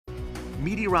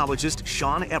meteorologist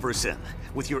Sean Everson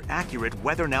with your accurate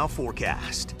Weather Now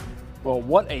forecast. Well,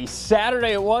 what a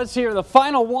Saturday it was here, the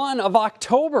final one of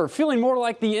October, feeling more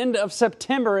like the end of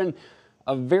September, and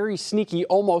a very sneaky,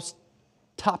 almost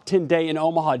top 10 day in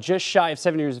Omaha, just shy of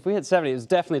 70 degrees. If we hit 70, it was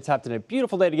definitely a top 10 day.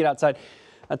 Beautiful day to get outside.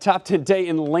 A top 10 day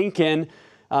in Lincoln,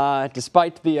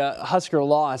 despite the Husker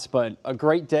loss, but a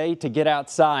great day to get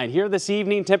outside. Here this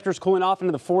evening, temperatures cooling off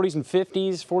into the 40s and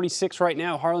 50s, 46 right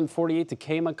now, Harlan 48,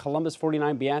 Tacoma, Columbus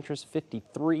 49, Beatrice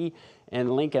 53,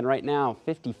 and Lincoln right now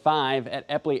 55 at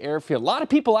Eppley Airfield. A lot of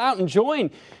people out enjoying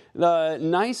the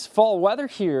nice fall weather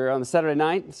here on the Saturday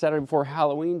night, Saturday before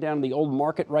Halloween, down in the Old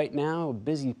Market right now. A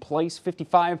busy place,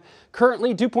 55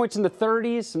 currently, dew points in the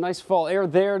 30s, some nice fall air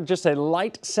there, just a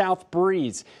light south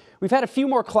breeze. We've had a few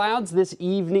more clouds this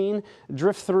evening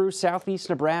drift through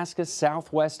southeast Nebraska,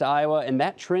 southwest Iowa, and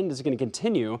that trend is going to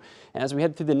continue as we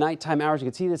head through the nighttime hours. You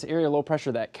can see this area low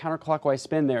pressure, that counterclockwise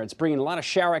spin there. It's bringing a lot of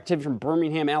shower activity from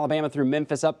Birmingham, Alabama through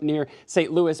Memphis up near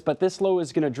St. Louis, but this low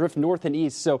is going to drift north and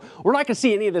east. So we're not going to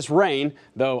see any of this rain,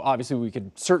 though obviously we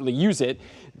could certainly use it.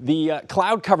 The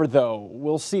cloud cover, though,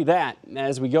 we'll see that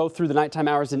as we go through the nighttime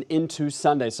hours and into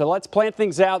Sunday. So let's plan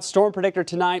things out. Storm predictor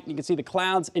tonight. You can see the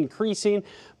clouds increasing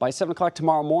by 7 o'clock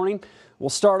tomorrow morning. We'll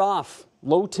start off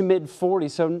low to mid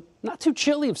 40s, so not too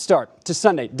chilly of start to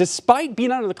Sunday. Despite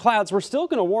being under the clouds, we're still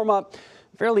going to warm up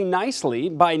fairly nicely.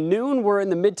 By noon, we're in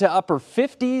the mid to upper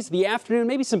 50s. The afternoon,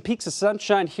 maybe some peaks of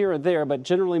sunshine here or there, but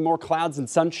generally more clouds than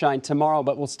sunshine tomorrow,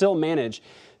 but we'll still manage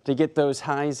to get those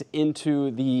highs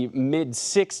into the mid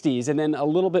 60s, and then a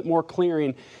little bit more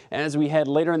clearing as we head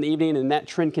later in the evening, and that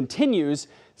trend continues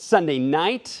Sunday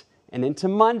night and into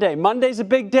Monday. Monday's a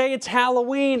big day. It's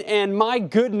Halloween, and my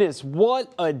goodness,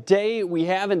 what a day we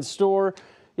have in store.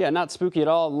 Yeah, not spooky at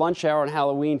all. Lunch hour on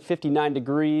Halloween, 59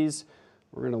 degrees.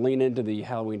 We're going to lean into the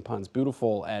Halloween puns.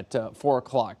 Beautiful at 4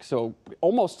 o'clock, so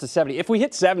almost to 70. If we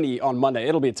hit 70 on Monday,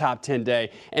 it'll be a top 10 day.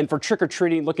 And for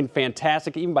trick-or-treating, looking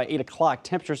fantastic. Even by 8 o'clock,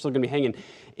 temperature's still going to be hanging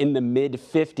in the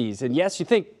mid-50s. And yes, you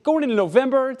think going into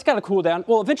November, it's got to cool down.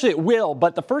 Well, eventually it will,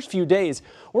 but the first few days,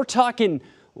 we're talking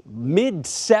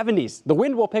mid-70s. The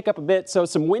wind will pick up a bit, so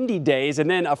some windy days, and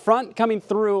then a front coming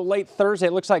through late Thursday.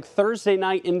 It looks like Thursday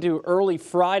night into early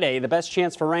Friday, the best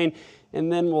chance for rain, and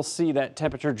then we'll see that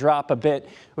temperature drop a bit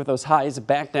with those highs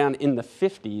back down in the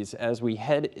 50s as we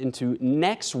head into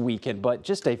next weekend. But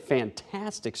just a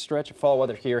fantastic stretch of fall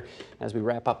weather here as we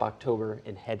wrap up October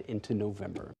and head into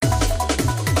November.